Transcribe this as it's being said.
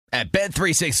At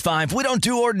Bet365, we don't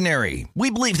do ordinary. We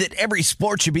believe that every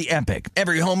sport should be epic.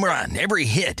 Every home run, every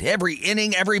hit, every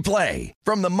inning, every play.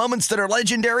 From the moments that are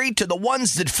legendary to the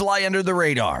ones that fly under the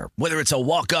radar. Whether it's a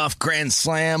walk-off grand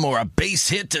slam or a base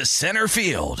hit to center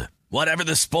field. Whatever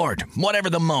the sport, whatever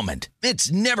the moment.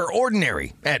 It's never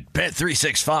ordinary at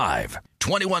Bet365.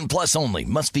 21 plus only.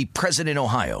 Must be present in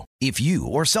Ohio. If you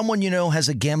or someone you know has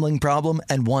a gambling problem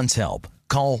and wants help,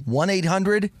 call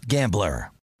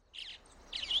 1-800-GAMBLER.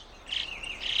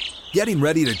 Getting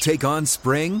ready to take on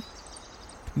spring?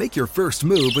 Make your first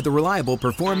move with the reliable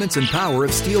performance and power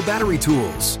of Steel battery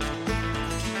tools.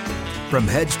 From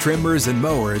hedge trimmers and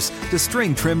mowers to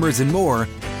string trimmers and more,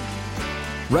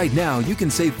 right now you can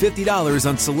save $50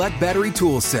 on select battery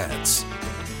tool sets.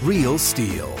 Real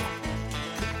Steel.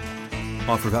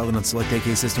 Offer valid on select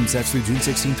AK system sets through June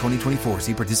 16, 2024.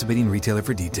 See participating retailer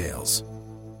for details.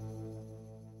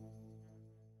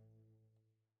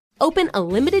 Open a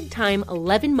limited-time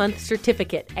 11-month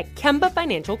certificate at Kemba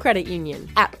Financial Credit Union.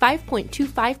 At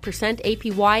 5.25%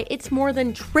 APY, it's more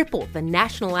than triple the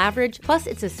national average, plus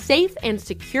it's a safe and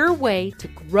secure way to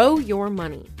grow your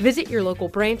money. Visit your local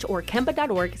branch or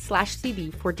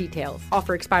kemba.org/cb for details.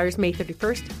 Offer expires May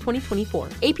 31st, 2024.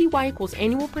 APY equals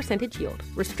annual percentage yield.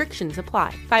 Restrictions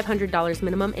apply. $500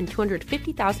 minimum and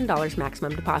 $250,000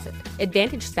 maximum deposit.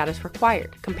 Advantage status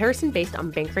required. Comparison based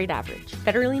on bank rate average.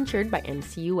 Federally insured by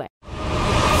NCUA.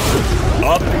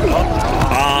 Up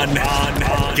on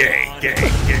Game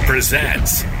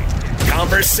presents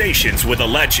Conversations with a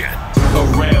Legend.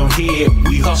 Around here,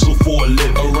 we hustle for a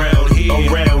living.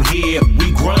 Around here,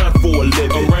 we grind for a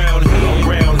living.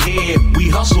 Around here, we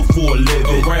hustle for a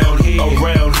living. Around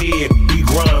here, we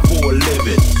grind for a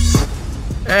living.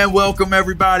 And welcome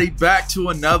everybody back to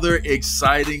another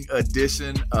exciting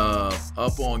edition of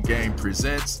Up on Game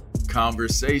presents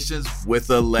Conversations with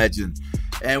a Legend.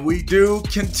 And we do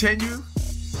continue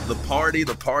the party.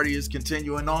 The party is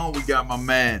continuing on. We got my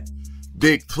man,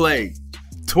 Big Play,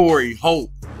 Torry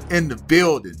Holt in the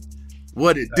building.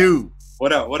 What it do?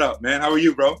 What up, man? How are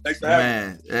you, bro? Thanks for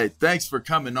having me. Hey, thanks for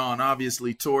coming on.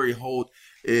 Obviously, Torry Holt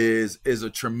is a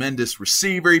tremendous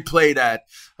receiver. He played at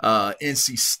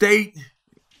NC State,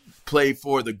 played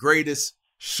for the greatest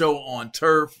show on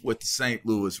turf with the St.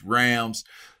 Louis Rams.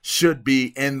 Should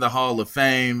be in the Hall of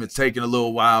Fame. It's taking a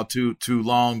little while, too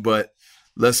long, but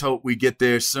let's hope we get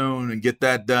there soon and get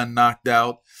that done, knocked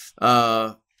out.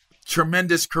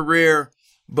 Tremendous career,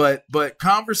 but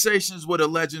Conversations with a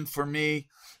Legend for me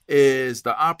is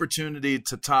the opportunity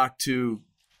to talk to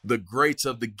the greats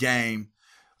of the game,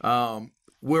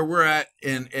 where we're at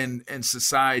in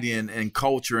society and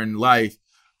culture and life.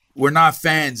 We're not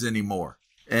fans anymore,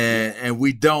 and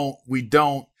we don't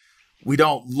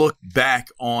look back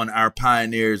on our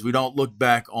pioneers. We don't look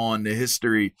back on the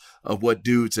history of what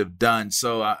dudes have done.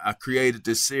 So I created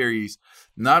this series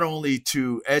not only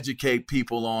to educate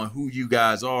people on who you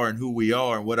guys are and who we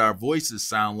are and what our voices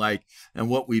sound like and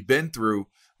what we've been through,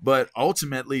 but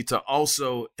ultimately to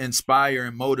also inspire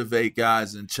and motivate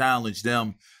guys and challenge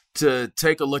them to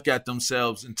take a look at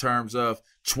themselves in terms of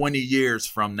 20 years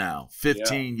from now,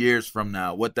 15 years from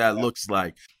now, what that looks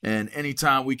like. And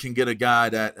anytime we can get a guy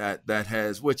that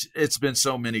has, which it's been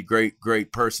so many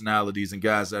great personalities and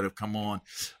guys that have come on.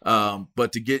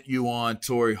 But to get you on,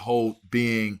 Torry Holt,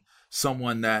 being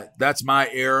someone that's my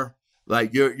era.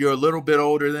 Like you're a little bit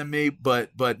older than me, but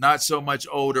not so much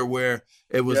older where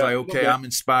it was like, okay, I'm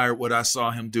inspired what I saw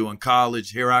him do in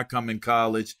college. Here I come in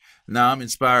college. Now I'm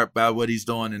inspired by what he's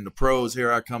doing in the pros.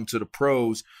 Here I come to the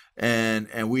pros.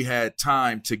 And we had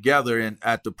time together and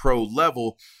at the pro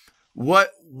level.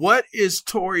 What is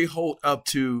Torry Holt up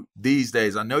to these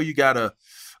days? I know you got a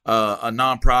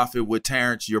nonprofit with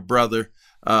Terrence, your brother.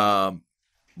 But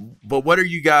what are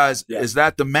you guys? Yeah. Is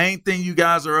that the main thing you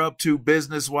guys are up to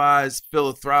business wise,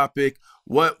 philanthropic?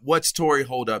 What's Torry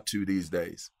Holt up to these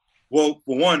days? Well,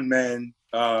 for one, man,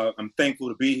 I'm thankful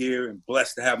to be here and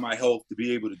blessed to have my health to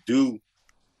be able to do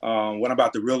what I'm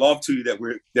about to reel off to you that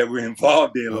we're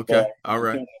involved in. Okay, all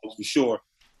right, for sure.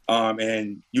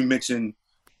 And you mentioned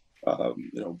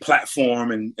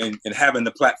platform and having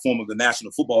the platform of the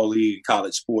National Football League in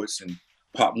college sports and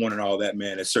Pop One and all that,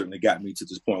 man, has certainly got me to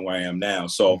this point where I am now.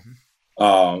 So,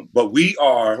 but we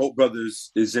are, Hope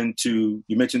Brothers is into,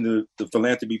 you mentioned the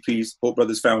philanthropy piece, Hope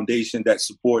Brothers Foundation that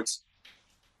supports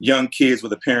young kids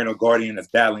with a parent or guardian that's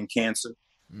battling cancer.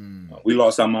 We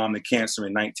lost our mom to cancer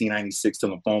in 1996 to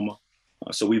lymphoma.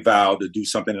 So we vowed to do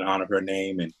something in honor of her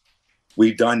name. And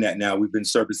we've done that now. We've been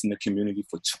servicing the community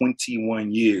for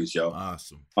 21 years, yo.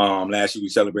 Awesome. Last year we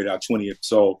celebrated our 20th.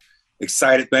 So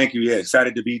excited. Thank you. Yeah.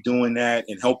 Excited to be doing that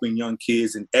and helping young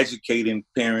kids and educating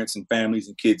parents and families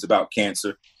and kids about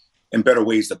cancer. and better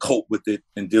ways to cope with it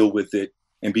and deal with it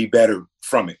and be better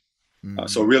from it.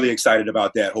 So really excited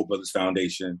about that. Hope Brothers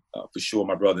Foundation, for sure.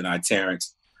 My brother and I,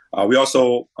 Terrence. We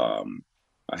also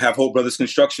have Hope Brothers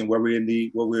Construction, where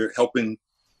we're helping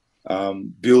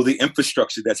build the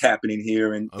infrastructure that's happening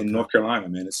here in North Carolina.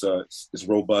 Man, it's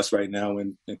robust right now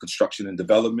in construction and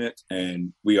development,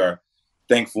 and we are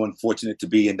thankful and fortunate to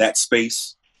be in that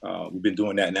space. We've been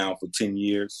doing that now for 10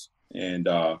 years, and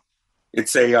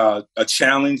it's a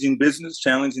challenging business,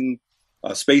 challenging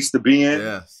space to be in.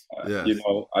 Yes. You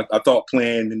know, I thought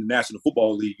playing in the National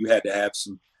Football League, you had to have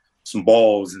some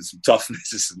balls and some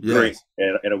toughness and some grit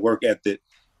and a work ethic.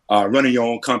 Running your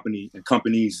own company and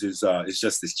companies is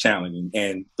just as challenging.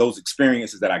 And those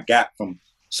experiences that I got from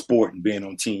sport and being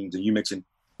on teams, and you mentioned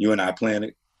you and I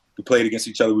we played against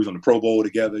each other. We was on the Pro Bowl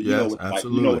together. You know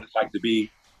what it's like to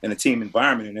be in a team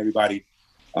environment and everybody,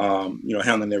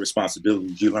 handling their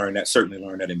responsibilities. Certainly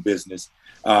learn that in business.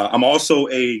 I'm also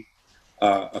a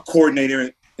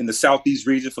coordinator in the Southeast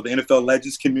region for the NFL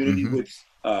Legends community, which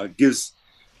gives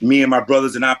me and my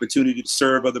brothers an opportunity to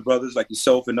serve other brothers like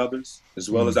yourself and others, as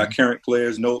well as our current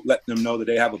players, let them know that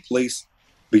they have a place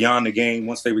beyond the game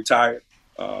once they retire,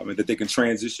 and that they can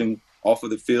transition off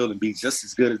of the field and be just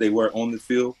as good as they were on the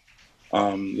field.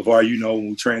 LeVar, when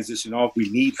we transition off, we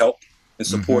need help and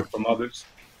support from others.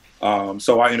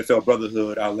 So our NFL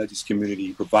Brotherhood, our Legends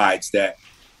community, provides that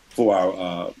for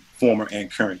our former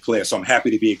and current players. So I'm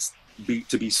happy to be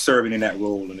serving in that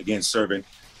role, and again serving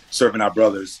our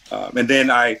brothers. And then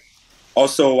I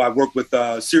work with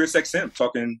SiriusXM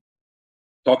talking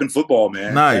football,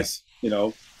 man. Nice.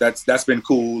 That's been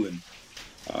cool. And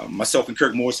myself and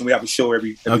Kirk Morrison, we have a show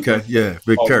every okay, yeah,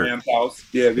 Big Kirk. House.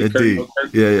 Yeah, Big Indeed.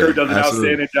 Kirk. Yeah, Kirk does an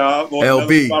outstanding job.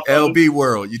 LB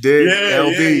World, you did?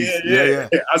 Yeah.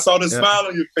 I saw the smile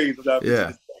on your face. But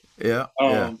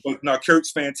no,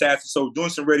 Kirk's fantastic. So doing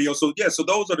some radio. So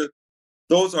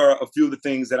those are a few of the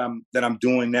things that I'm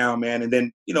doing now, man. And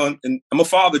then, and I'm a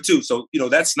father too. So,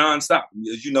 that's nonstop.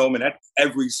 As you know, man, that's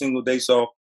every single day. So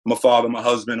I'm a father, I'm a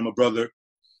husband, I'm a brother,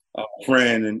 a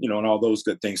friend, and, and all those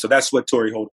good things. So that's what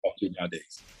Torry Holt is up to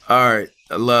nowadays. All right.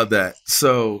 I love that.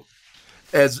 So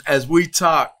as we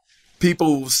talk,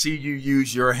 people will see you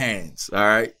use your hands. All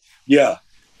right. Yeah.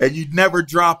 And you never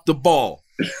drop the ball.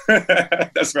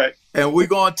 That's right. And we're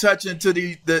going to touch into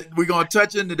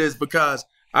this because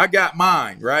I got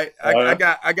mine, right? I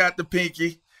got the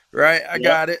pinky, right? I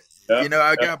got it.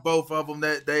 I got both of them.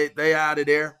 That they out of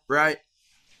there, right?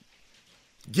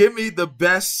 Give me the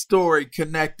best story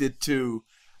connected to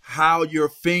how your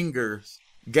fingers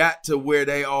got to where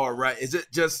they are, right? Is it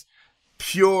just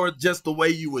the way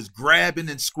you was grabbing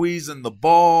and squeezing the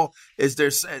ball?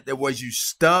 Was you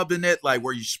stubbing it? Like,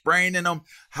 were you spraining them?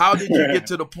 How did you get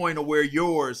to the point of where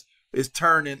yours is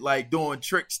turning, like doing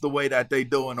tricks the way that they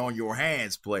doing on your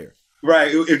hands, player?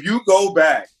 Right. If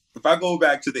I go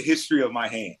back to the history of my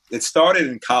hand, it started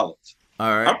in college.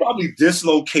 All right. I probably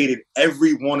dislocated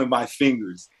every one of my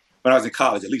fingers when I was in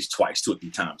college, at least twice, 2 or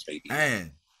 3 times, maybe.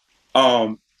 Man.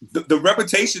 The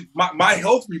reputation, my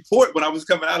health report when I was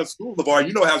coming out of school, LeVar,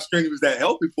 you know how strenuous that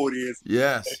health report is.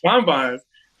 Yes. At Combines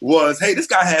was, hey, this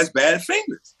guy has bad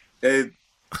fingers. And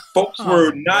folks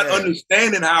were not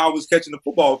understanding how I was catching the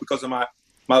football because of my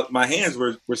hands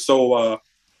were so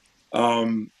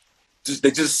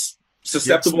just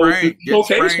susceptible to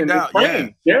location. That's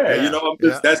one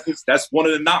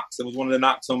of the knocks. It was one of the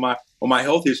knocks on my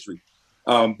health history.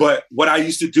 But what I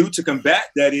used to do to combat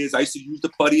that is I used to use the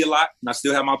putty a lot, and I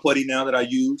still have my putty now that I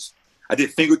use. I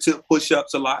did fingertip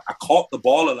push-ups a lot. I caught the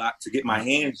ball a lot to get my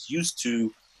hands used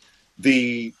to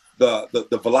the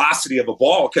velocity of a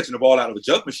ball, catching the ball out of a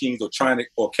jug machine,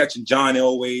 or catching John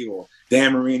Elway or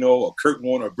Dan Marino or Kurt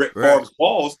Warner or Brett Favre's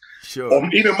balls, sure. Or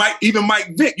even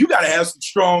Mike Vick. You got to have some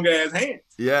strong ass hands.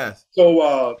 Yes.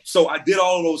 So I did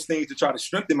all of those things to try to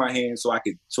strengthen my hands so I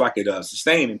could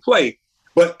sustain and play.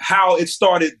 But how it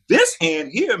started, this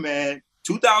hand here, man,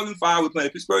 2005, we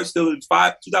played Pittsburgh Steelers.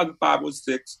 2005 was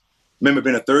 6. Remember,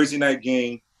 being a Thursday night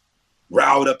game,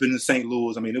 riled up in St.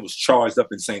 Louis. I mean, it was charged up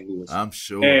in St. Louis. I'm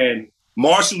sure. And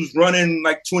Marshall was running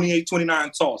like 28,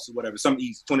 29 toss or whatever, some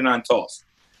easy 29 toss.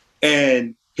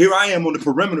 And here I am on the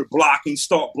perimeter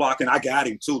start blocking. I got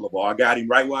him too, LeVar. I got him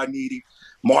right where I need him.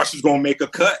 Marshall's going to make a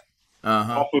cut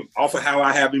off of how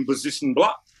I have him positioned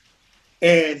blocked.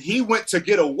 And he went to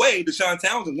get away. Deshaun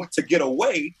Townsend went to get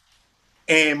away.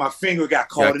 And my finger got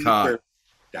caught in the jersey.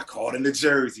 Got caught in the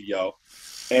jersey, yo.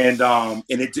 And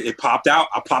it popped out.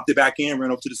 I popped it back in,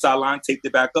 ran up to the sideline, taped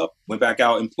it back up, went back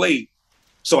out and played.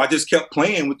 So I just kept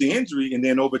playing with the injury. And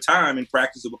then over time in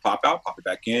practice, it would pop out, pop it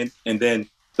back in. And then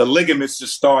the ligaments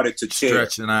just started to tear.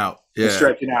 Stretching out. Yeah.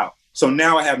 Stretching out. So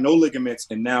now I have no ligaments,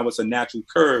 and now it's a natural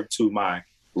curve to my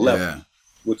left,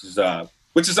 which is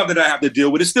something that I have to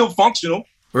deal with. It's still functional.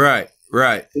 Right.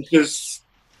 It's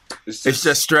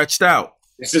just stretched out.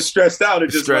 It's just stressed out.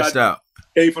 It's just stretched out.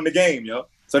 Came from the game, yo.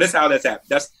 So that's how that's happened.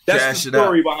 That's the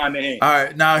story behind the hand. All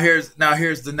right, now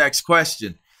here's the next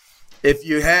question. If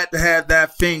you had to have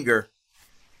that finger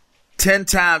 10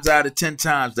 times out of 10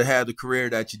 times to have the career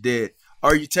that you did,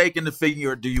 are you taking the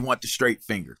finger or do you want the straight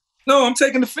finger? No, I'm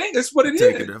taking the finger. That's what it is.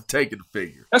 I'm taking the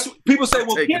finger. That's what people say.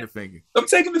 Well, taking the finger. I'm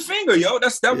taking the finger, yo.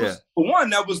 Was for one.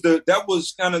 That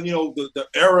was kind of the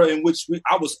era in which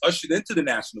I was ushered into the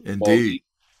National Football League.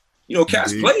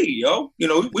 Cats played, yo.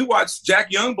 We watched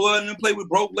Jack Youngblood and them play with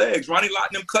broke legs. Ronnie Lott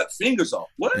and them cut fingers off.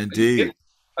 What? Indeed.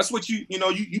 That's what you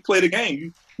play the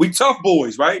game. We tough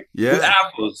boys, right? Yeah. We're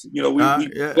apples. We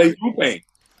play through pain.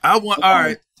 All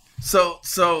right. So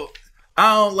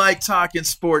I don't like talking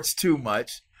sports too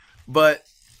much, but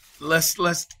let's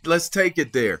take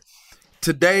it there.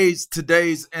 Today's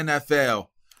NFL,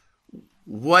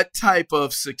 what type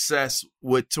of success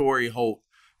would Torry Holt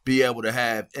be able to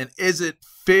have? And is it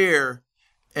fair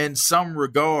in some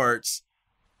regards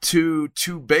to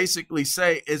basically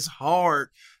say it's hard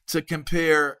to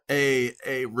compare a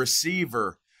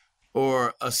receiver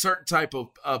or a certain type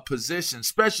of position,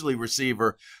 especially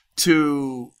receiver,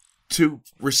 to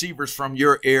receivers from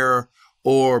your era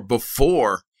or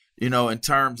before, in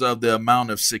terms of the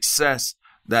amount of success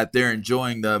that they're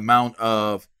enjoying, the amount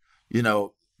of,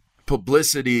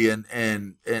 publicity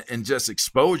and just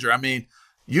exposure? I mean,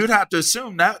 you'd have to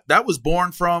assume that was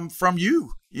born from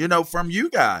you, from you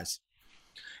guys.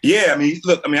 Yeah, I mean,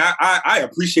 look, I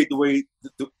appreciate the way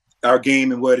our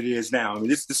game and what it is now. I mean,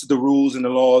 this is the rules and the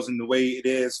laws and the way it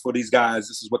is for these guys.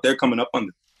 This is what they're coming up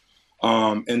under,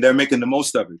 and they're making the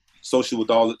most of it. Especially with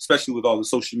all the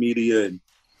social media and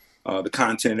the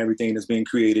content and everything that's being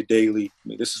created daily. I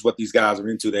mean, this is what these guys are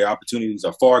into. Their opportunities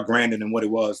are far grander than what it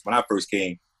was when I first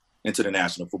came into the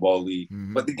National Football League.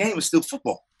 Mm-hmm. But the game is still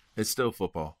football. It's still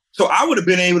football. So I would have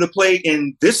been able to play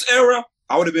in this era.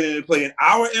 I would have been able to play in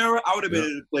our era. I would have been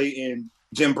able to play in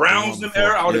Jim Brown's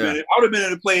era. I would have been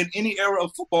able to play in any era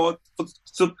of football.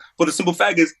 For the simple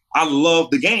fact is, I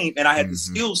love the game, and I had the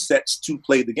skill sets to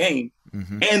play the game,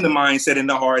 and the mindset and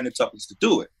the heart and the toughness to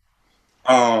do it.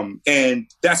 And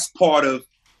that's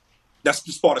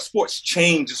just part of sports.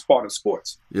 Change is part of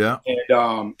sports. Yeah.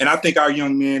 And I think our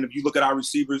young men, if you look at our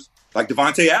receivers, like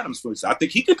Devontae Adams, for instance, I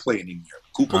think he could play in any era.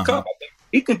 Cooper Kupp, I think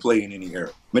he can play in any era.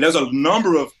 I mean, there's a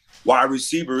number of wide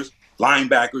receivers,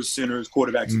 linebackers, centers,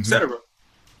 quarterbacks, etc.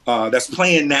 That's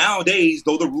playing nowadays,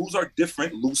 though the rules are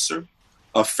different, looser,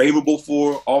 favorable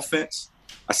for offense.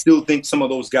 I still think some of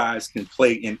those guys can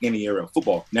play in any era of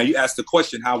football. Now, you asked the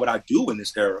question, how would I do in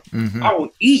this era? I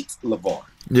would eat LeVar.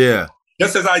 Yeah.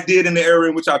 Just as I did in the era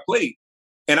in which I played.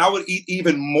 And I would eat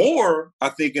even more, I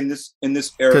think, in this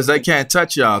era. Because they can't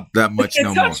touch y'all that much no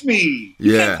more. They can't touch me.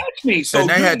 You can't touch me. So and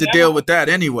they had to deal with that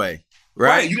anyway.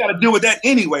 Right. You got to deal with that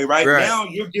anyway, right? Now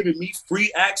you're giving me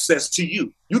free access to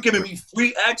you. You're giving me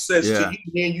free access to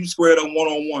you, and you squared up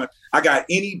one-on-one. I got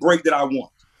any break that I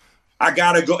want. I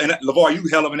got to go. And LeVar, you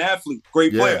hell of an athlete,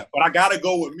 great player. But I got to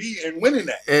go with me and winning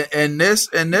that. In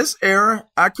this era,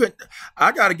 I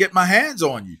got to get my hands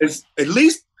on you. It's, at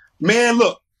least, man,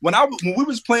 look, when we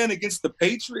was playing against the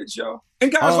Patriots, y'all,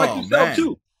 and guys like yourself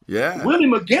too. Yeah. Willie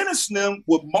McGinnis and them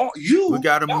would maul you. We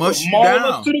got to mush you down.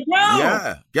 Us to the ground.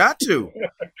 Yeah, got to.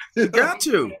 You got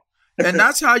to. And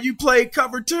that's how you play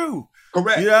cover two.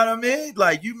 Correct. You know what I mean?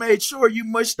 Like, you made sure you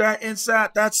mushed that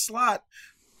inside that slot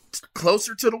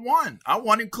closer to the one. I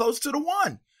want him close to the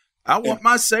one. I want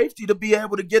my safety to be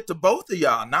able to get to both of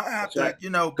y'all, not have to,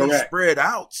 be spread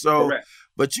out. So,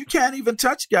 but you can't even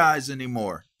touch guys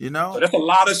anymore, So that's a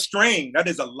lot of strain. That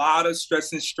is a lot of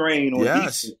stress and strain on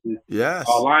defense. Yes.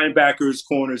 Linebackers,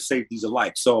 corners, safeties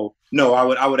alike. So no,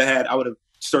 I would have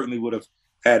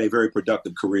had a very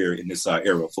productive career in this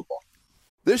era of football.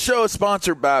 This show is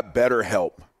sponsored by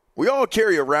BetterHelp. We all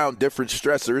carry around different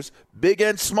stressors, big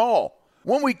and small.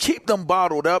 When we keep them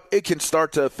bottled up, it can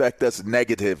start to affect us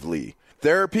negatively.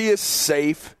 Therapy is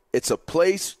safe. It's a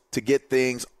place to get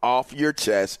things off your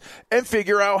chest and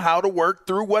figure out how to work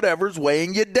through whatever's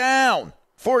weighing you down.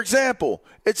 For example,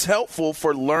 it's helpful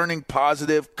for learning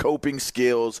positive coping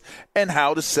skills and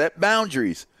how to set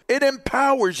boundaries. It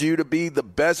empowers you to be the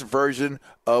best version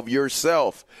of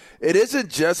yourself. It isn't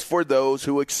just for those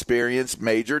who experience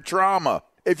major trauma.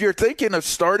 If you're thinking of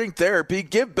starting therapy,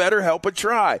 give BetterHelp a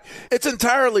try. It's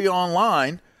entirely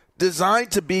online. designed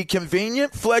to be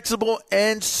convenient, flexible,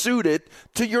 and suited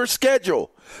to your schedule.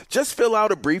 Just fill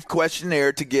out a brief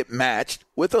questionnaire to get matched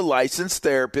with a licensed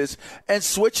therapist and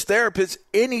switch therapists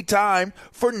anytime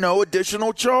for no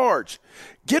additional charge.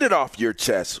 Get it off your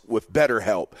chest with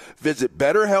BetterHelp. Visit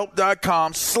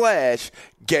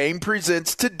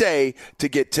BetterHelp.com/GamePresents today to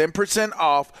get 10%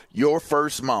 off your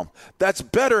first month. That's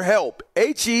BetterHelp,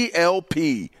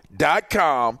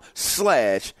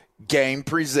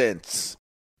 HELP.com/GamePresents.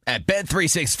 At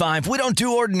Bet365, we don't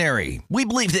do ordinary. We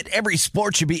believe that every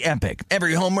sport should be epic.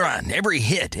 Every home run, every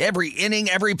hit, every inning,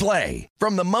 every play.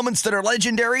 From the moments that are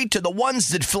legendary to the ones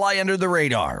that fly under the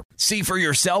radar. See for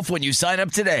yourself when you sign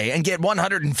up today and get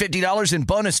 $150 in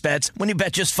bonus bets when you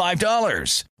bet just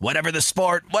 $5. Whatever the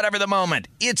sport, whatever the moment,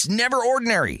 it's never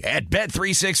ordinary at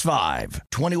Bet365.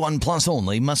 21 plus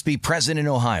only. Must be present in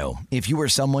Ohio. If you or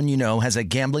someone you know has a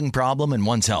gambling problem and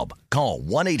wants help, call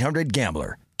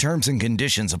 1-800-GAMBLER. Terms and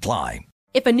conditions apply.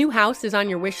 If a new house is on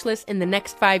your wish list in the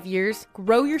next 5 years,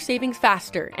 grow your savings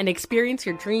faster and experience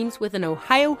your dreams with an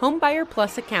Ohio Homebuyer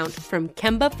Plus account from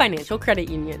Kemba Financial Credit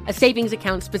Union. A savings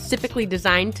account specifically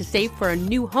designed to save for a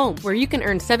new home where you can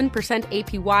earn 7%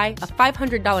 APY, a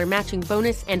 $500 matching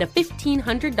bonus, and a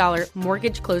 $1,500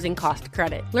 mortgage closing cost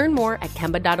credit. Learn more at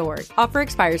Kemba.org. Offer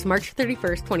expires March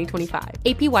 31st, 2025.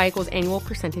 APY equals annual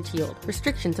percentage yield.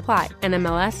 Restrictions apply.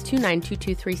 NMLS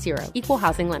 292230. Equal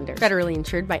housing lender. Federally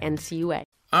insured by NCUA.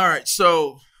 All right,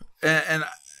 so and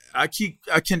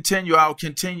I'll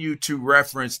continue to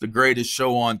reference The Greatest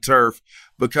Show on Turf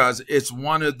because it's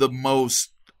one of the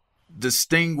most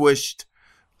distinguished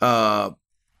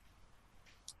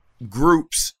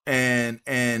groups and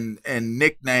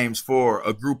nicknames for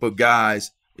a group of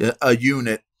guys, a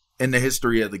unit in the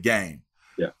history of the game.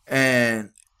 Yeah.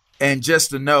 And just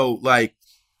to know, like,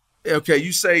 okay,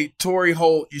 you say Torrey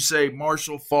Holt, you say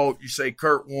Marshall Faulk, you say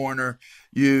Kurt Warner,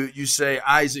 you say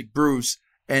Isaac Bruce,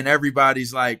 and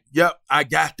everybody's like, yep, I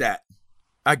got that.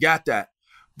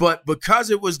 But because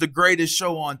it was the greatest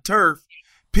show on turf,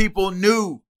 people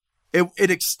knew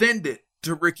it extended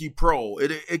to Ricky Prohl.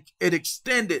 It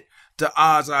extended to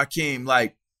Oz Hakeem.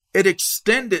 Like, it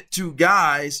extended to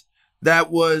guys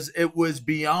it was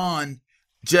beyond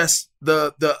just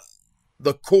the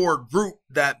core group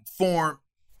that formed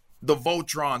the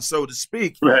Voltron, so to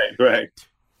speak. Right.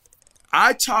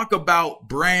 I talk about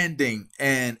branding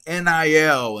and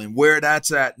NIL and where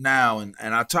that's at now. And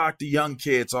I talk to young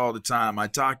kids all the time. I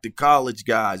talk to college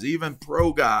guys, even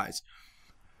pro guys.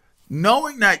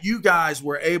 Knowing that you guys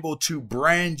were able to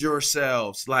brand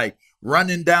yourselves, like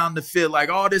running down the field, like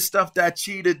all this stuff that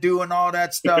Cheetah do and all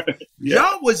that stuff. Yeah.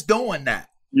 Y'all was doing that.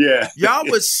 Yeah. Y'all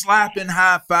was slapping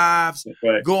high fives,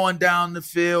 right, going down the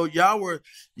field. Y'all were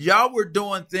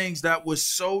doing things that was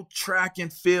so track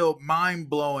and field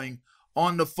mind-blowing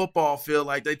on the football field.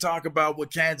 Like they talk about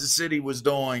what Kansas City was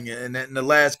doing in the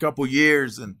last couple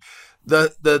years. And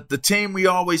the team we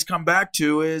always come back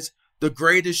to is the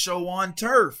greatest show on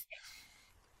turf.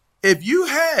 If you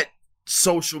had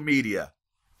social media,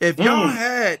 if y'all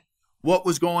had what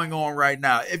was going on right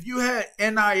now, if you had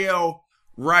NIL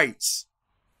rights,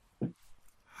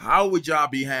 how would y'all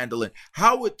be handling?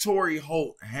 How would Torrey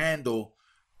Holt handle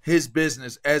his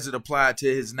business as it applied to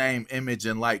his name, image,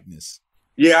 and likeness?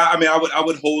 Yeah, I mean, I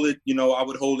would hold it,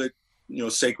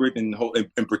 sacred and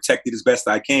protect it as best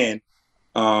I can,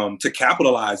 to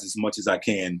capitalize as much as I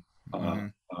can,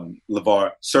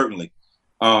 LeVar, certainly.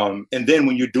 And then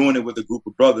when you're doing it with a group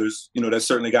of brothers, there's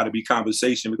certainly got to be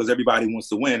conversation because everybody wants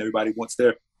to win. Everybody wants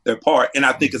their part. And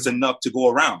I think it's enough to go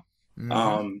around.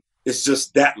 It's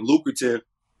just that lucrative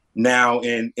now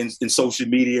in social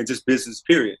media and just business,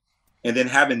 period. And then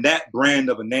having that brand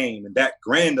of a name and that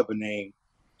grand of a name,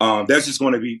 there's just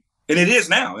going to be, and it is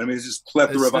now. I mean, it's just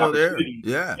plethora of opportunities.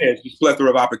 Yeah, it's just plethora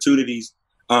of opportunities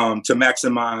to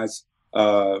maximize,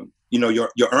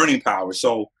 your earning power.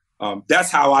 So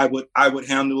that's how I would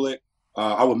handle it.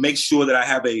 I would make sure that I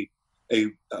have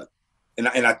and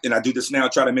I do this now.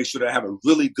 Try to make sure that I have a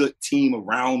really good team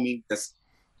around me that's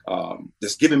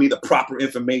giving me the proper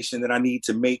information that I need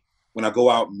to make when I go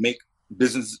out and make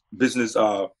business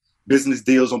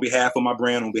deals on behalf of my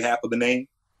brand, on behalf of the name.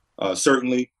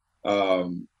 Certainly.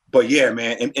 But yeah,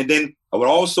 man. And then I would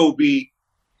also be,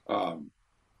 I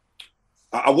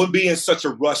wouldn't be in such a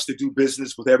rush to do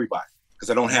business with everybody because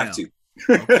I don't have to.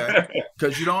 Okay.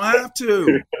 Because you don't have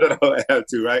to. I don't have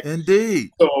to, right? Indeed.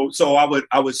 So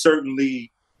I would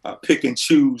certainly pick and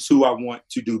choose who I want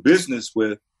to do business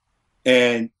with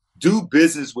and do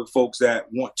business with folks that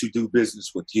want to do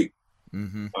business with you.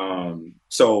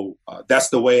 So that's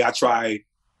the way I try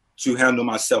to handle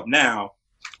myself now.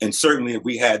 And certainly if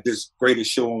we had this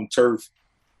greatest show on turf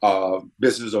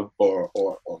business or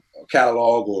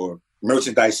catalog or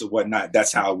merchandise or whatnot,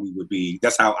 that's how we would be.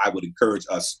 That's how I would encourage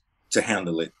us to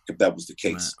handle it if that was the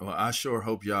case. Man, well, I sure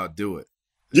hope y'all do it.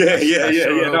 Yeah.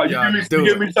 Sure No, you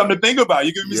give me something to think about.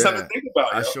 You give me something to think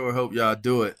about. I sure hope y'all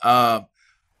do it.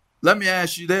 Let me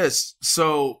ask you this.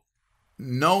 So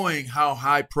knowing how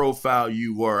high profile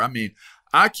you were, I mean,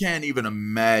 I can't even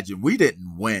imagine. We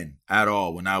didn't win at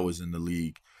all when I was in the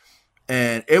league.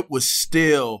 And it was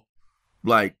still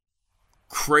like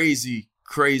crazy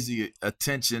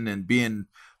attention and being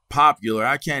popular.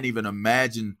 I can't even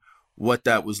imagine what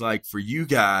that was like for you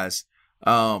guys.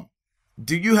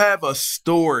 Do you have a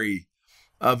story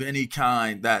of any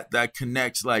kind that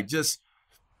connects, like, just,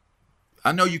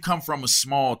 I know you come from a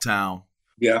small town.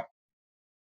 Yeah.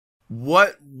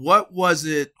 What was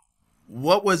it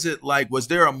like? Was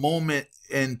there a moment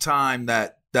in time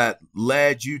that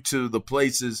led you to the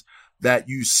places that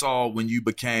you saw when you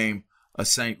became a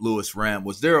St. Louis Ram?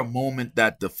 Was there a moment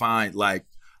that defined, like,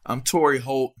 I'm Torry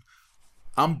Holt,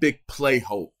 I'm Big Play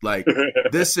Holt, like,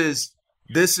 this is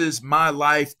my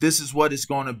life, this is what it's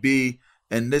going to be,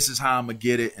 and this is how I'm going to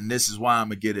get it, and this is why I'm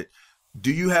going to get it?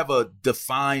 Do you have a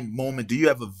defined moment? Do you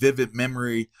have a vivid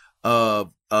memory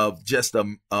of just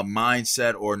a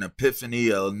mindset or an epiphany,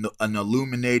 an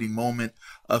illuminating moment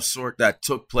of sort that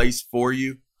took place for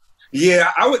you?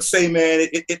 Yeah, I would say, man,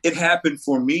 it happened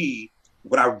for me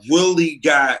when I really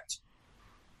got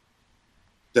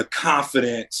the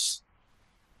confidence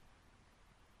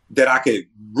that I could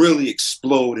really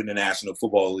explode in the National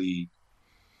Football League.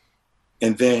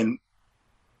 And then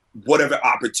whatever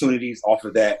opportunities off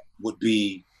of that would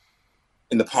be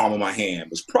in the palm of my hand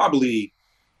was probably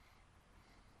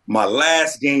my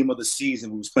last game of the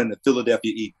season. We was playing the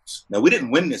Philadelphia Eagles. Now, we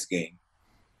didn't win this game,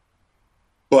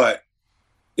 but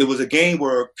it was a game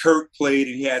where Kurt played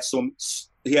and he had so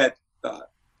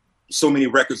many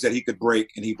records that he could break,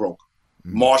 and he broke.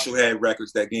 Mm-hmm. Marshall had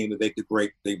records that game that they could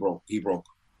break. He broke.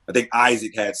 I think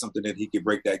Isaac had something that he could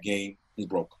break that game. He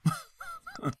broke.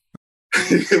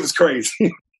 It was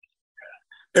crazy.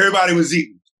 Everybody was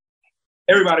eating.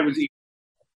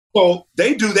 So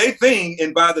they do their thing,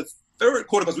 and by the third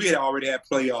quarter, because we had already had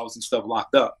playoffs and stuff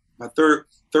locked up, by third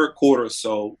quarter or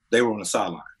so, they were on the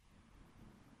sideline.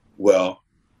 Well,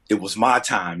 it was my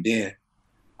time then.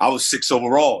 I was 6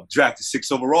 overall, drafted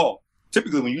 6 overall.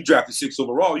 Typically, when you drafted 6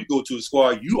 overall, you go to a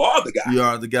squad, you are the guy. You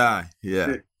are the guy,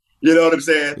 yeah. You know what I'm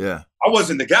saying? Yeah. I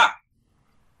wasn't the guy.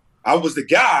 I was the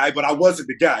guy, but I wasn't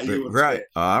the guy. You know what I'm saying?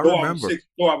 I remember.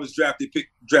 I was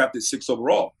drafted 6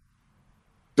 overall.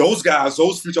 Those guys,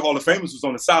 those future Hall of Famers was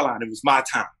on the sideline. It was my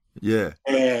time. Yeah.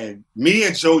 And me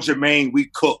and Joe Germain,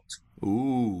 we cooked.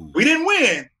 Ooh. We didn't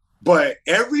win, but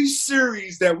every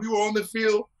series that we were on the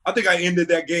field, I think I ended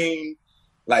that game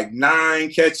like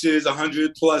 9 catches,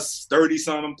 100 plus,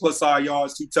 30-something plus our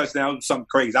yards, 2 touchdowns, something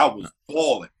crazy. I was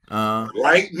balling.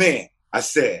 Right then, I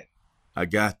said, I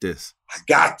got this.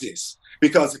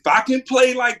 Because if I can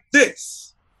play like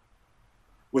this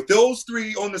with those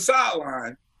 3 on the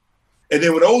sideline, and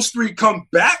then when those 3 come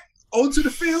back onto the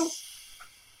field,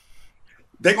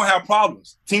 they're going to have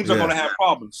problems. Teams are going to have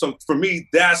problems. So for me,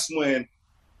 that's when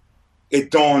it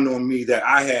dawned on me that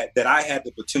I had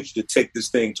the potential to take this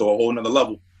thing to a whole nother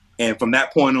level. And from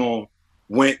that point on,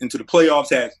 went into the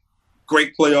playoffs, had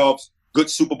great playoffs, good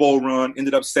Super Bowl run,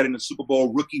 ended up setting the Super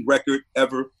Bowl rookie record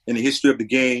ever in the history of the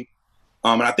game.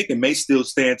 And I think it may still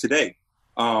stand today.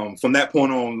 From that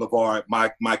point on, LeVar,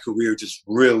 my career just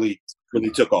really, really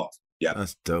took off. Yeah.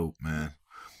 That's dope, man.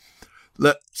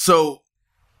 So,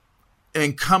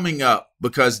 and coming up,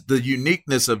 because the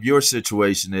uniqueness of your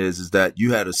situation is that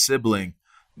you had a sibling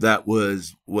that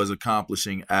was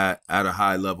accomplishing at a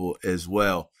high level as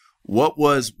well. What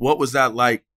was that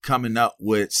like coming up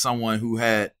with someone who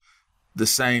had the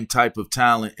same type of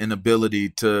talent and ability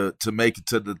to make it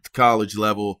to the college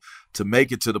level, to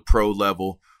make it to the pro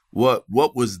level? What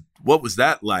was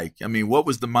that like? I mean, what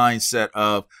was the mindset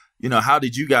of, how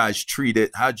did you guys treat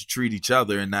it? How'd you treat each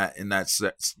other in that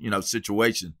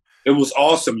situation? It was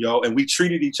awesome, yo, and we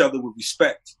treated each other with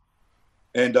respect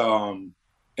and love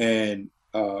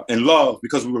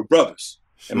because we were brothers.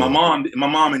 Sure. And my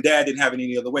mom and dad didn't have it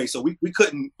any other way, so we could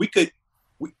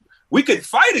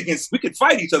fight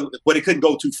each other, but it couldn't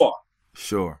go too far.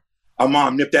 Sure. Our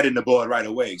mom nipped that in the bud right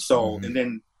away. So, And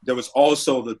then there was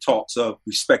also the talks of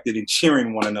respecting and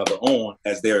cheering one another on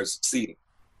as they're succeeding.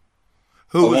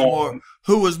 Who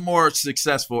was more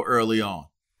successful early on?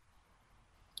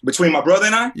 Between my brother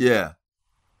and I? Yeah.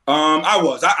 I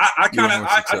was. I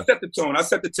set the tone. I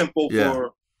set the tempo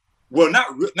for, well,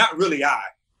 not really I.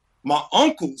 My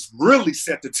uncles really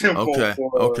set the tempo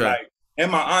for like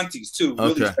and my aunties too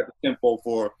really Okay. set the tempo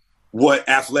for what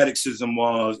athleticism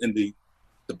was, and the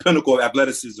pinnacle of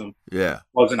athleticism Yeah.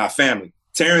 was in our family.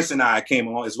 Terrence and I came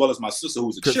on, as well as my sister, who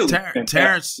was a Because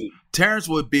cheerleader. Terrence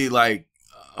would be like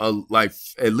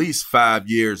at least 5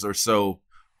 years or so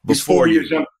He's before 4 years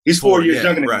you. young. He's 4 years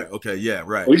younger than Right. me. Okay. Yeah.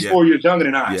 Right. Well, he's yeah. 4 years younger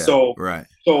than I. Yeah, So right.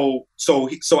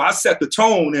 So I set the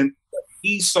tone, and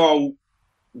he saw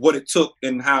what it took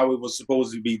and how it was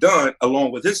supposed to be done,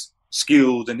 along with his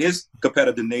skills and his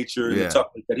competitive nature and Yeah. the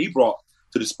toughness that he brought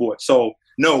to the sport. So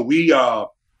no, we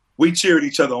cheered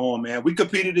each other on, man. We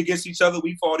competed against each other,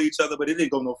 we fought each other, but it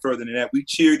didn't go no further than that. We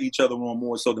cheered each other on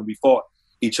more so than we fought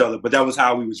each other. But that was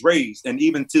how we was raised, and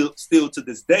even still to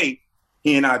this day,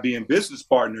 he and I being business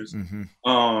partners,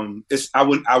 I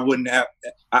wouldn't have.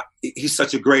 He's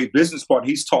such a great business partner.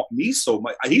 He's taught me so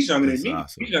much. He's younger That's than me.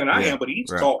 awesome. He's younger than I Yeah, am, but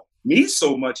he's right. taught me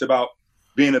so much about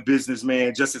being a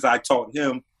businessman, just as I taught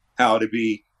him how to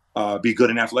be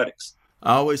good in athletics.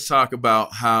 I always talk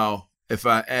about how if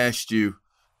I asked you,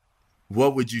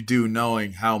 what would you do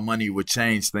knowing how money would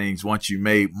change things once you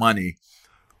made money?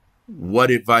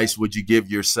 What advice would you give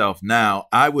yourself now?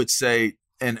 I would say,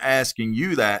 in asking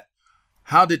you that,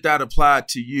 how did that apply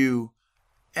to you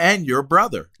and your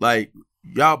brother? Like,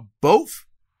 y'all both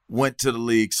went to the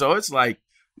league. So it's like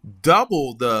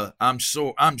double the, I'm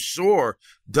sure,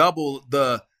 double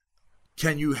the,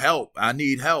 can you help? I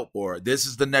need help, or this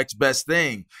is the next best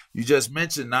thing. You just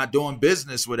mentioned not doing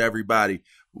business with everybody.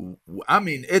 I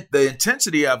mean, the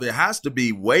intensity of it has to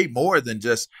be way more than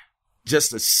just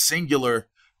a singular,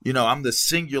 I'm the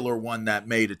singular one that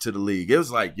made it to the league. It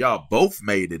was like y'all both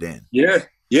made it in. Yeah.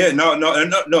 No.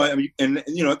 I mean, and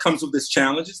it comes with its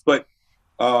challenges, but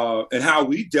and how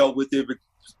we dealt with it,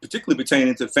 particularly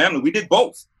pertaining to family, we did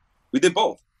both.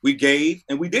 We gave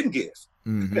and we didn't give.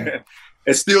 Mm-hmm.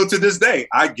 And still to this day,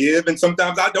 I give and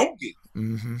sometimes I don't give.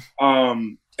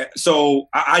 Mm-hmm. So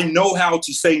I know how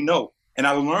to say no, and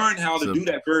I learned how to do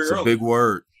that very It's early. a big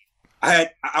word. I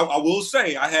will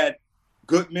say I had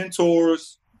good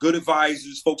mentors, good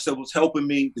advisors, folks that was helping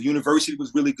me. The university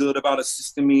was really good about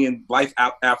assisting me in life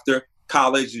after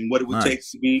college and what it would take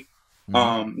to be,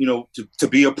 to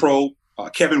be a pro.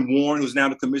 Kevin Warren, who's now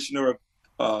the commissioner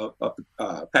of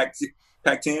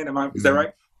Pac-10, is that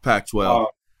right? Pac-12.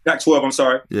 Pac-12, I'm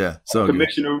sorry. Yeah. So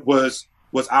commissioner was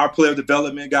our player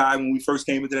development guy when we first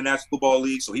came into the National Football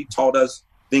League. So he taught us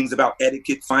things about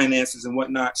etiquette, finances, and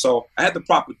whatnot. So I had the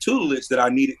proper tutelage that I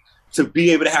needed to be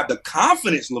able to have the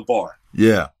confidence, LeVar,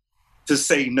 to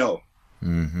say no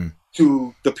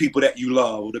to the people that you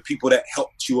love or the people that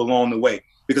helped you along the way.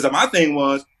 Because my thing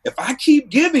was, if I keep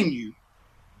giving you,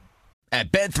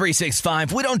 At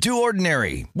Bet365, we don't do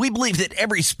ordinary. We believe that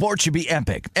every sport should be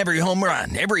epic. Every home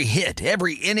run, every hit,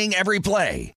 every inning, every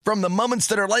play. From the moments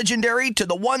that are legendary to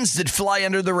the ones that fly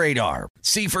under the radar.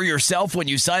 See for yourself when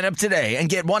you sign up today and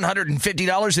get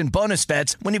 $150 in bonus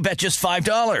bets when you bet just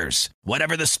 $5.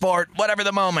 Whatever the sport, whatever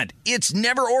the moment, it's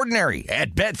never ordinary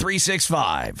at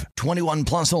Bet365. 21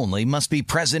 plus only. Must be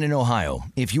present in Ohio.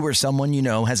 If you or someone you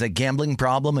know has a gambling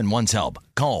problem and wants help,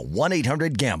 call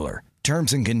 1-800-GAMBLER.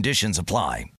 Terms and conditions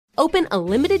apply. Open a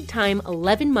limited-time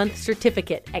 11-month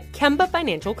certificate at Kemba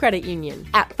Financial Credit Union.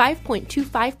 At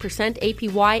 5.25%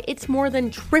 APY, it's more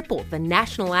than triple the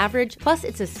national average, plus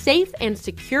it's a safe and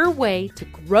secure way to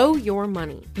grow your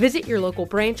money. Visit your local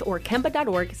branch or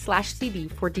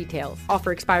kemba.org/cb for details.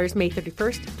 Offer expires May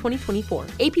 31st, 2024.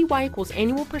 APY equals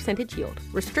annual percentage yield.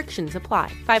 Restrictions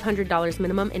apply. $500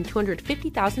 minimum and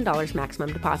 $250,000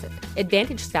 maximum deposit.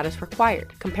 Advantage status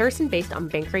required. Comparison based on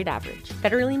bank rate average.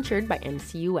 Federally insured by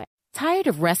NCUA. Tired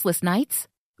of restless nights?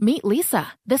 Meet Leesa,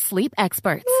 the sleep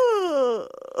experts.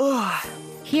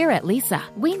 Here at Leesa,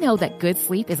 we know that good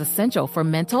sleep is essential for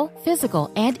mental, physical,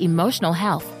 and emotional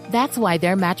health. That's why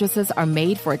their mattresses are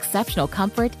made for exceptional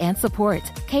comfort and support,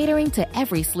 catering to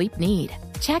every sleep need.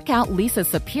 Check out Leesa's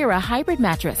Sapira Hybrid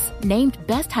Mattress, named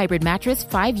Best Hybrid Mattress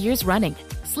 5 years running.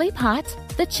 Sleep hot?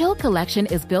 The Chill Collection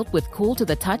is built with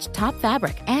cool-to-the-touch top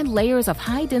fabric and layers of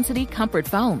high-density comfort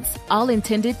foams, all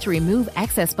intended to remove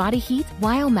excess body heat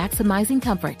while maximizing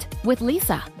comfort. With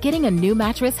Leesa, getting a new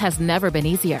mattress has never been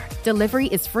easier. Delivery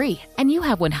is free, and you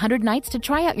have 100 nights to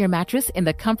try out your mattress in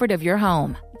the comfort of your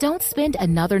home. Don't spend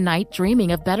another night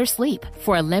dreaming of better sleep.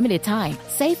 For a limited time,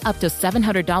 save up to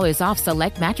 $700 off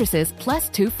select mattresses plus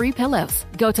 2 free pillows.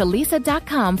 Go to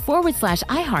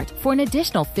leesa.com/iHeart for an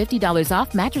additional $50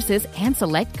 off mattresses and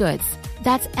select goods.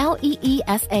 That's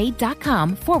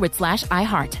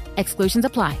LEESA.com/iHeart. Exclusions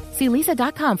apply. See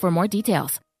leesa.com for more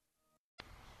details.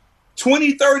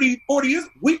 20, 30, 40 years,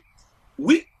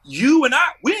 you and I,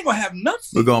 we ain't gonna have nothing.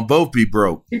 We're gonna both be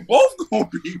broke. We both gonna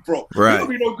be broke. Right. It don't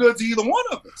be no good to either one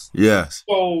of us. Yes.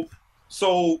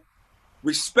 So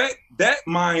respect that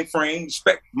mind frame,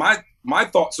 respect my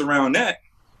thoughts around that.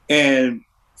 And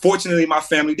fortunately my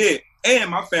family did. And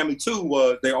my family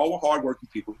too they all were hardworking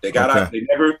people. They got out,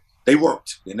 they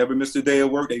worked. They never missed a day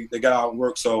of work. They got out and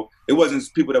worked. So it wasn't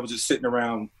people that was just sitting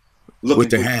around looking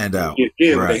with their hand out.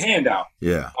 Yeah, with their hand out.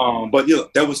 Yeah. But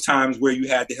there was times where you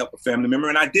had to help a family member,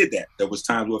 and I did that. There was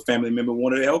times where a family member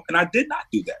wanted to help, and I did not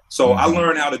do that. So I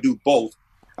learned how to do both.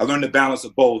 I learned the balance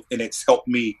of both, and it's helped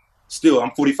me. Still,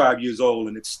 I'm 45 years old,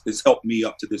 and it's helped me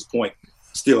up to this point.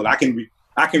 Still, I can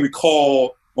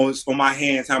recall on my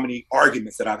hands how many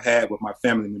arguments that I've had with my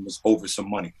family members over some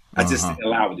money. I just didn't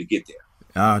allow it to get there.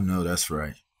 I know that's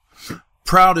right.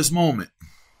 Proudest moment.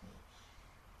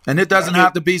 And it doesn't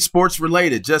have to be sports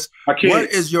related. Just what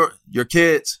is your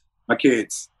kids? My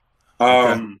kids.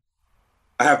 I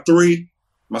have 3.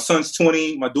 My son's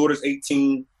 20. My daughter's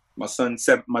 18. My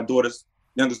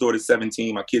youngest daughter's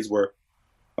 17. My kids were.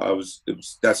 That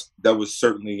was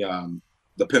certainly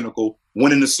the pinnacle.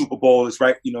 Winning the Super Bowl is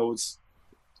right.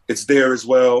 It's there as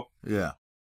well. Yeah.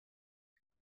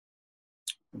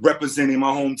 Representing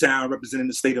my hometown, representing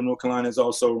the state of North Carolina is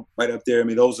also right up there. I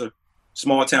mean, those are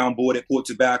small town board at Port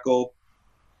Tobacco,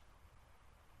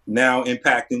 now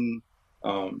impacting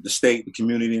the state, the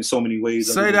community in so many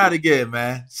ways. Say that again,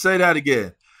 man. Say that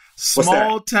again.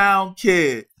 Small town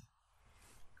kid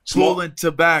pulling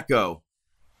tobacco.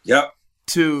 Yep.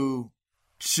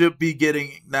 Should be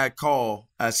getting that call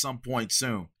at some point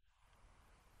soon.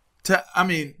 I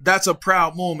mean, that's a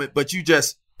proud moment, but you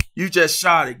just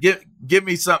shot it. Give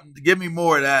me something. Give me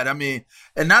more of that. I mean,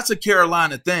 and that's a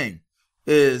Carolina thing.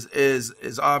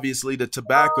 Is obviously the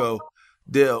tobacco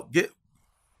deal.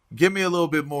 Give me a little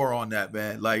bit more on that,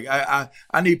 man. Like I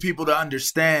need people to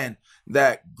understand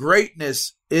that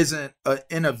greatness isn't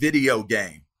in a video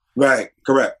game. Right.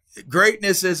 Correct.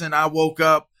 Greatness isn't I woke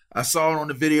up, I saw it on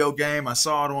the video game, I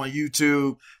saw it on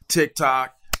YouTube,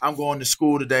 TikTok. I'm going to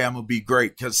school today, I'm going to be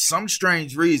great. Because some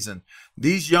strange reason,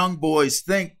 these young boys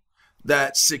think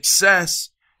that success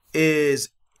is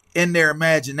in their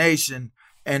imagination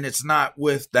and it's not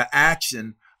with the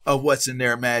action of what's in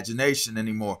their imagination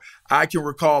anymore. I can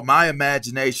recall my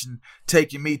imagination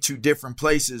taking me to different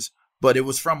places, but it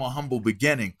was from a humble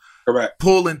beginning. Correct.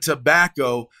 Pulling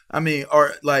tobacco, I mean,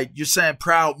 or like you're saying,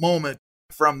 proud moment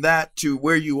from that to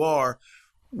where you are.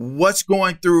 What's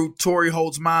going through Torry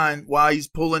Holt's mind while he's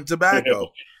pulling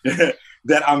tobacco?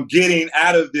 That I'm getting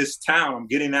out of this town. I'm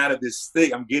getting out of this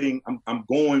thing. I'm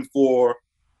going for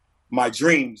my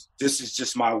dreams. This is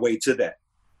just my way to that.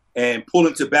 And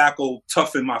pulling tobacco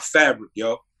toughened my fabric,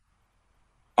 yo.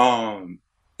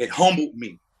 It humbled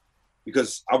me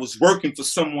because I was working for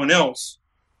someone else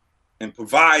and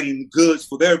providing goods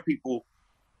for their people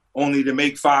only to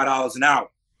make $5 an hour.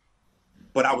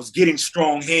 But I was getting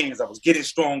strong hands. I was getting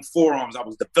strong forearms. I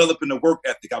was developing a work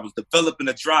ethic. I was developing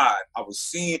a drive. I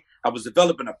was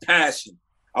developing a passion.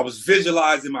 I was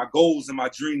visualizing my goals and my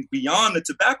dreams beyond the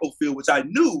tobacco field, which I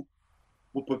knew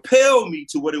would propel me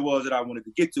to what it was that I wanted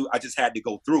to get to. I just had to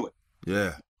go through it.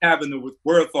 Yeah. Having the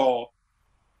wherewithal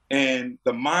and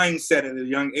the mindset at a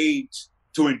young age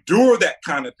to endure that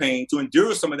kind of pain, to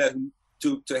endure some of that,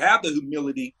 to have the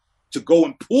humility to go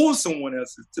and pull someone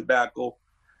else's tobacco,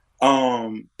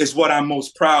 is what I'm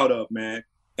most proud of, man.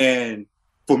 And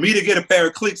for me to get a pair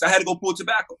of clicks, I had to go pull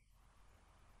tobacco.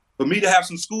 For me to have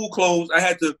some school clothes,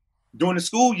 during the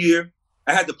school year,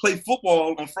 I had to play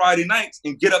football on Friday nights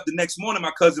and get up the next morning,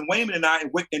 my cousin Wayman and I,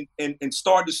 and went and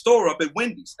start the store up at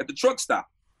Wendy's at the truck stop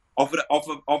off of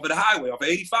the highway, off of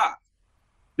 85.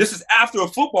 This is after a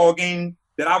football game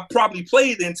that I've probably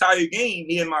played the entire game,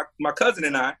 he and my cousin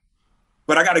and I,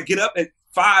 but I got to get up at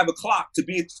 5 o'clock to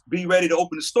be ready to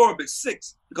open the store up at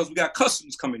 6 because we got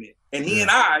customers coming in. And he and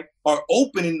I are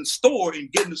opening the store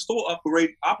and getting the store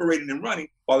operating and running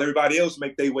while everybody else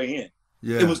make their way in.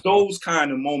 Yeah. It was those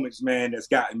kind of moments, man, that's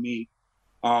gotten me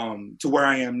to where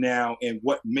I am now, and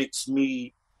what makes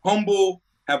me humble,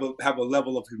 have a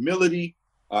level of humility,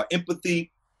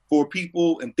 empathy for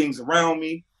people and things around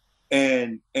me,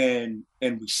 and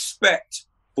respect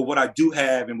for what I do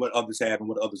have and what others have and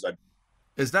what others are doing.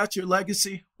 Is that your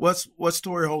legacy? What's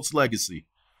Torry Holt's legacy?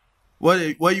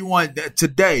 What you want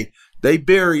today? They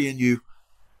burying you,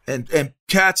 and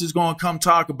cats is gonna come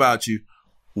talk about you.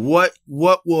 What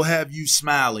will have you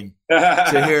smiling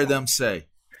to hear them say?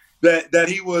 That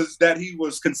he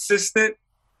was consistent,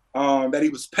 that he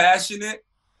was passionate,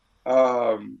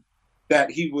 that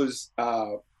he was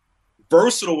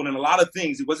versatile in a lot of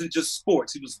things. It wasn't just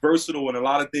sports. He was versatile in a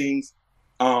lot of things.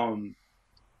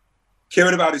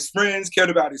 cared about his friends, cared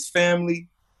about his family,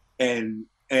 and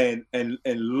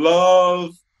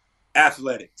love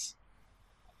athletics.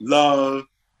 Love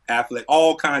athletic,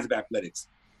 all kinds of athletics.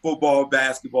 Football,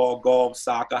 basketball, golf,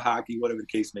 soccer, hockey, whatever the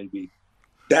case may be.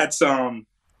 That's and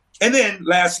then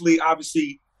lastly,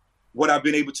 obviously, what I've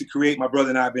been able to create, my brother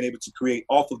and I have been able to create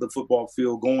off of the football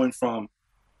field, going from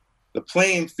the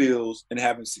playing fields and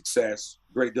having success,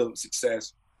 great deal of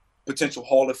success, potential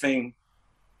Hall of Fame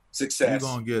success. You're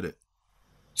gonna get it.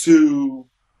 To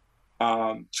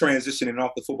transitioning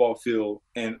off the football field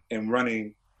and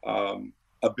running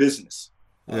a business.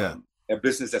 Yeah. A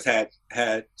business that's had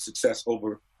success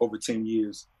over 10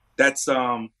 years. That's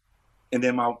and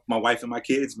then my wife and my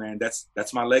kids, man.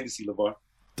 That's my legacy, LeVar.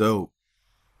 Dope.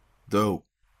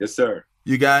 Yes, sir.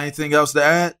 You got anything else to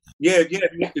add? Yeah.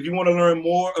 If you want to learn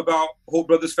more about Hope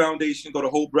Brothers Foundation, go to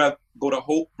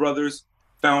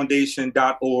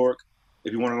hopebrothersfoundation.org.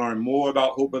 If you want to learn more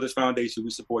about Hope Brothers Foundation, we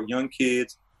support young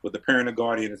kids with a parent or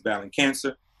guardian that's battling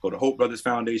cancer. Go to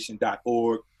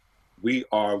hopebrothersfoundation.org. We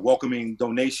are welcoming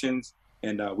donations,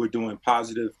 and we're doing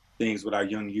positive things with our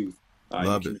young youth.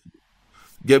 Love it.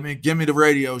 Give me the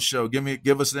radio show.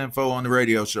 Give us the info on the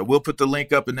radio show. We'll put the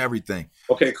link up and everything.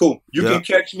 Okay, cool. You can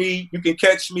catch me. You can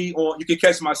catch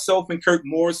myself and Kirk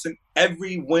Morrison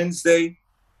every Wednesday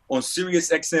on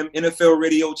Sirius XM NFL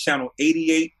Radio channel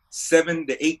 88, 7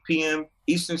 to 8 p.m.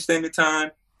 Eastern Standard Time,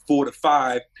 4 to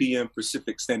 5 p.m.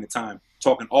 Pacific Standard Time.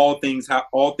 Talking all things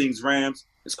Rams.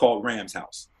 It's called Rams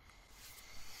House.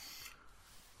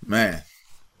 Man,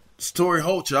 it's Torry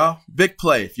Holt, y'all. Big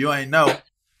play. If you ain't know.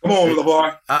 Come on,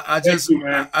 LeVar. I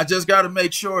just got to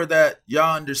make sure that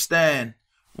y'all understand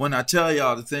when I tell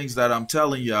y'all the things that I'm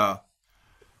telling y'all.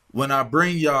 When I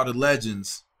bring y'all the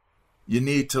legends, you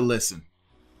need to listen.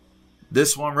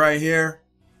 This one right here,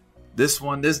 this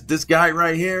guy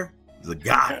right here is a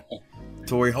guy.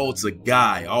 Torry Holt's a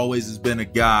guy. Always has been a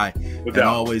guy, and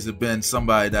always have been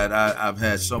somebody that I've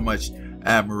had so much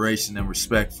admiration and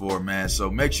respect for, man. So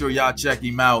make sure y'all check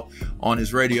him out on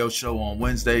his radio show on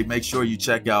Wednesday. Make sure you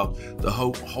check out the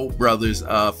Hope Brothers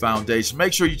Foundation.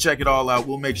 Make sure you check it all out.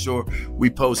 We'll make sure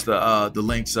we post the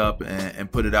links up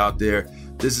and put it out there.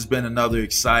 This has been another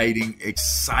exciting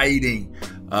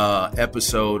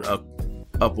episode of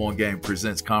Up On Game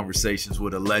Presents Conversations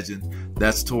with a Legend.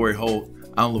 That's Torry Holt.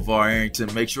 I'm LeVar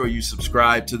Arrington. Make sure you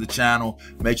subscribe to the channel.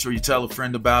 Make sure you tell a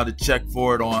friend about it. Check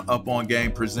for it on Up On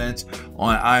Game Presents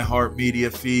on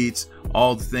iHeartMedia feeds,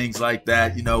 all the things like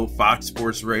that. Fox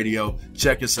Sports Radio.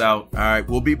 Check us out. All right,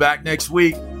 we'll be back next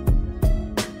week.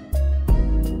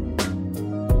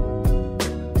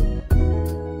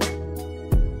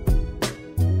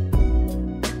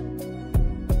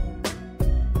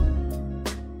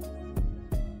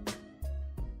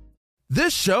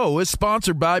 This show is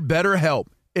sponsored by BetterHelp.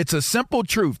 It's a simple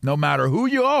truth. No matter who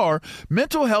you are,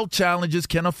 mental health challenges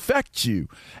can affect you,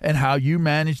 and how you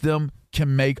manage them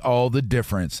can make all the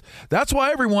difference. That's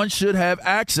why everyone should have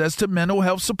access to mental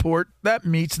health support that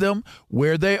meets them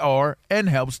where they are and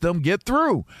helps them get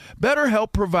through.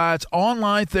 BetterHelp provides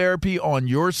online therapy on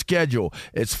your schedule.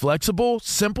 It's flexible,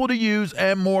 simple to use,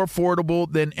 and more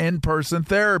affordable than in-person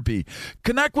therapy.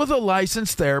 Connect with a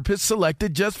licensed therapist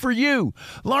selected just for you.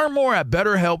 Learn more at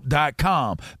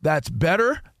BetterHelp.com. That's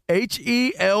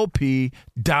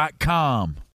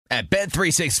BetterHelp.com. At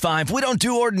Bet365, we don't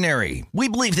do ordinary. We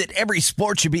believe that every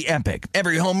sport should be epic.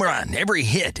 Every home run, every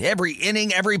hit, every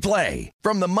inning, every play.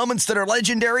 From the moments that are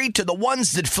legendary to the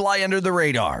ones that fly under the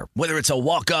radar. Whether it's a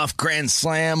walk-off grand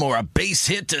slam or a base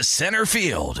hit to center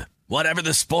field. Whatever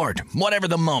the sport, whatever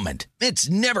the moment. It's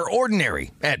never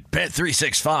ordinary at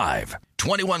Bet365.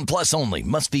 21 plus only.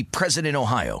 Must be present in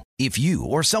Ohio. If you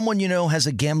or someone you know has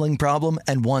a gambling problem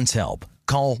and wants help,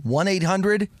 call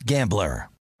 1-800-GAMBLER.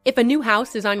 If a new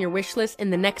house is on your wish list in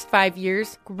the next 5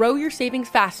 years, grow your savings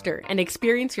faster and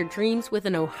experience your dreams with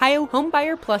an Ohio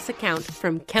Homebuyer Plus account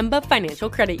from Kemba Financial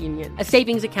Credit Union. A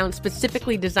savings account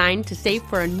specifically designed to save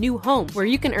for a new home, where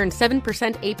you can earn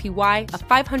 7% APY,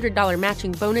 a $500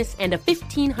 matching bonus, and a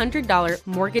 $1,500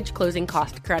 mortgage closing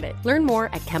cost credit. Learn more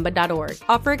at Kemba.org.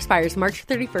 Offer expires March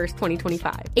 31st,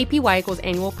 2025. APY equals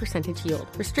annual percentage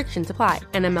yield. Restrictions apply.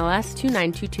 NMLS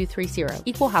 292230.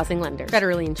 Equal housing lender.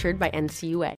 Federally insured by NCUA.